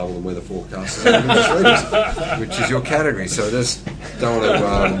reliable than weather forecasts, which is your category. So I just don't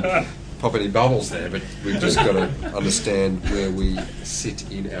want to pop any bubbles there, but we've just got to understand where we sit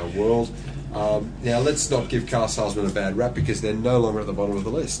in our world. Now let's not give car salesmen a bad rap because they're no longer at the bottom of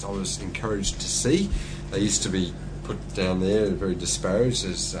the list. I was encouraged to see they used to be put down there very disparaged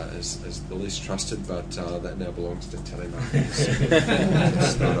as the least trusted, but that now belongs to telemarketers.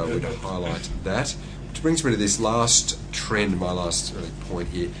 Just thought I would highlight that. Which brings me to this last trend, my last really point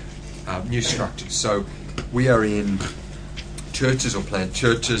here, new structures. So we are in churches or plant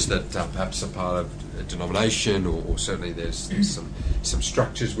churches that perhaps are part of a denomination, or certainly there's some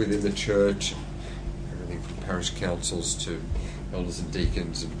structures within the church, everything from parish councils to elders and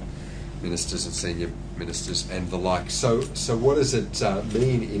deacons and ministers and senior ministers and the like. So what does it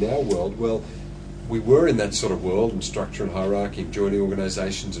mean in our world? Well, we were in that sort of world and structure and hierarchy and joining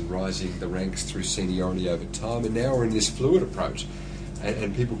organisations and rising the ranks through seniority over time, and now we're in this fluid approach.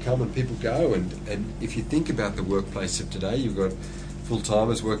 And people come and people go, and if you think about the workplace of today, you've got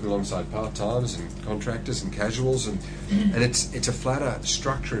full-timers working alongside part-timers and contractors and casuals, and it's a flatter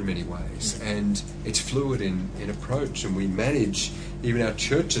structure in many ways, and it's fluid in approach, and we manage even our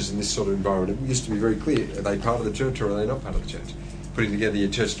churches in this sort of environment. It used to be very clear, are they part of the church or are they not part of the church? Putting together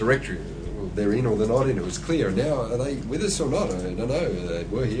your church directory, well, they're in or they're not in, it was clear. Now, are they with us or not? I don't know. They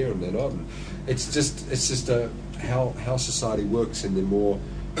were here and they're not. And it's just how society works in the more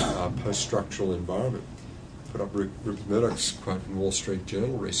post-structural environment. Put up Rupert Murdoch's quote from Wall Street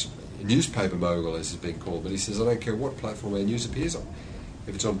Journal recently. A newspaper mogul, as it's been called, but he says, I don't care what platform our news appears on.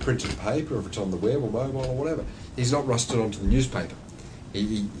 If it's on printed paper, or if it's on the web or mobile or whatever, he's not rusted onto the newspaper.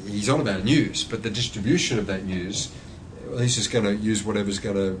 He's on about news, but the distribution of that news, he's just going to use whatever's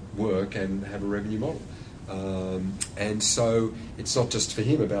going to work and have a revenue model. And so it's not just for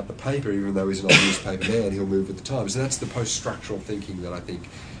him about the paper, even though he's an old newspaper man, he'll move with the times. And that's the post-structural thinking that I think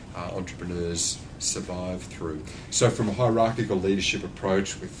entrepreneurs survive through. So from a hierarchical leadership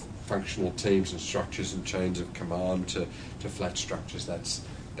approach with functional teams and structures and chains of command to flat structures,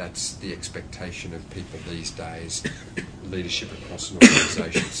 that's the expectation of people these days, leadership across an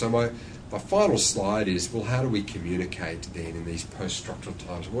organisation. So my final slide is, well, how do we communicate then in these post-structural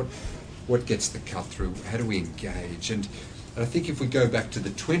times? What gets the cut through? How do we engage? And I think if we go back to the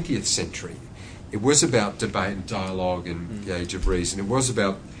 20th century, it was about debate and dialogue and the age of reason. It was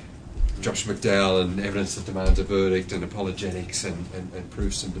about Joshua McDowell and evidence that demands a verdict and apologetics and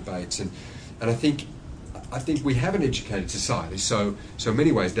proofs and debates. And I think we have an educated society. So in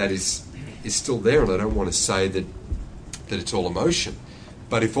many ways that is still there, and I don't want to say that it's all emotion.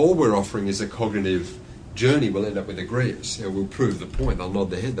 But if all we're offering is a cognitive journey, we'll end up with agreeers. We'll prove the point. They'll nod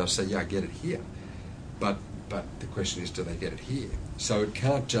their head. They'll say, yeah, I get it here. But the question is, do they get it here? So it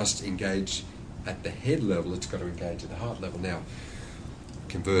can't just engage at the head level. It's got to engage at the heart level. Now,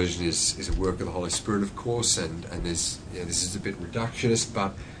 conversion is a work of the Holy Spirit, of course, and there's, this is a bit reductionist,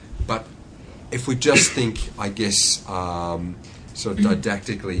 but if we just think, I guess, sort of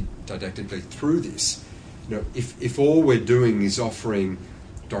didactically through this, if all we're doing is offering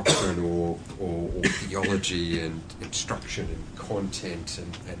doctrine or theology and instruction and content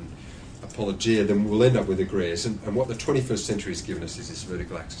and apologia, then we'll end up with agreeers. And what the 21st century has given us is this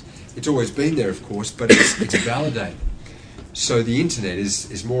vertical axis. It's always been there, of course, but it's validated. So the internet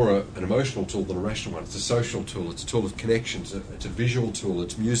is more an emotional tool than a rational one. It's a social tool. It's a tool of connections. It's a visual tool.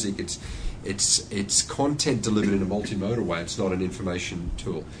 It's music. It's content delivered in a multimodal way. It's not an information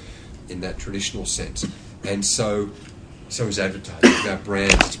tool in that traditional sense. And so is advertising. It's about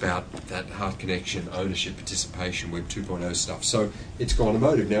brands. It's about that heart connection, ownership, participation, Web 2.0 stuff. So it's gone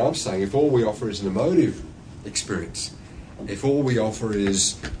emotive. Now I'm saying if all we offer is an emotive experience, if all we offer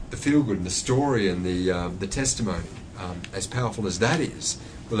is the feel-good and the story and the testimony, as powerful as that is,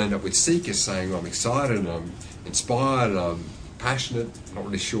 we'll end up with seekers saying, I'm excited and I'm inspired and I'm passionate, I'm not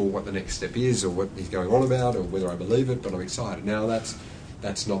really sure what the next step is or what he's going on about or whether I believe it, but I'm excited. Now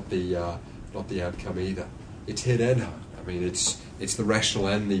that's not the outcome either. It's head and heart. I mean, it's the rational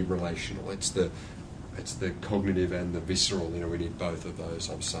and the relational. It's the cognitive and the visceral. We need both of those,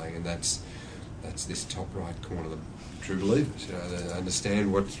 I'm saying, and that's this top right corner. The true believers, they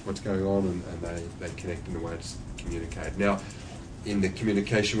understand what's going on and they connect in the way it's communicated. Now, in the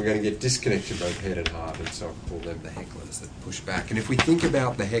communication, we're going to get disconnected both head and heart, and so I call them the hecklers that push back. And if we think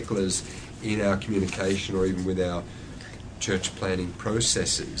about the hecklers in our communication or even with our church planning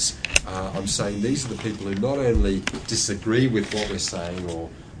processes, I'm saying these are the people who not only disagree with what we're saying or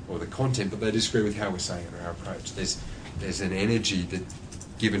the content, but they disagree with how we're saying it or our approach. There's an energy that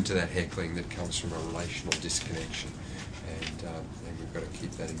given to that heckling that comes from a relational disconnection, and we've got to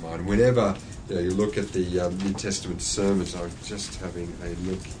keep that in mind. And whenever you look at the New Testament sermons, I was just having a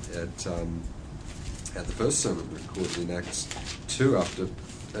look at the first sermon recorded in Acts 2 after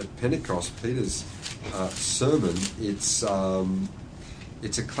at Pentecost, Peter's sermon.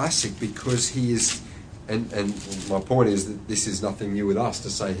 It's a classic because he is, and my point is that this is nothing new with us to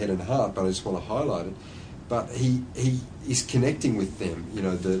say head and heart, but I just want to highlight it. But he is connecting with them,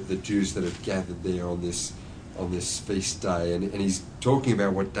 the Jews that have gathered there on this feast day, and he's talking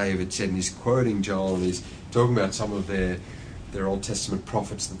about what David said, and he's quoting Joel, and he's talking about some of their Old Testament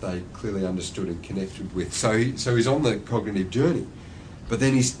prophets that they clearly understood and connected with. So he's on the cognitive journey, but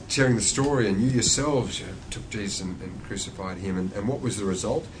then he's sharing the story, and you yourselves took Jesus and crucified him, and what was the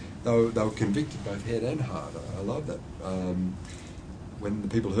result? They were convicted both head and heart. I love that. When the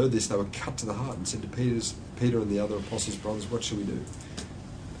people heard this, they were cut to the heart and said to Peter and the other apostles' brothers, what shall we do?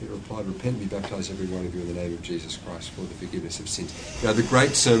 Peter replied, repent and be baptized every one of you in the name of Jesus Christ for the forgiveness of sins. The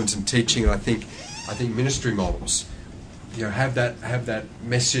great sermons and teaching, and I think ministry models, have that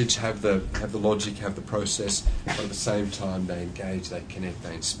message, have the logic, have the process, but at the same time they engage, they connect,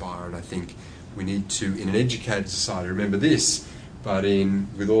 they inspire, and I think we need to, in an educated society, remember this, but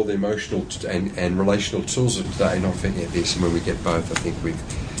with all the emotional and relational tools of today, not forget this, and when we get both, I think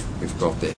we've got there.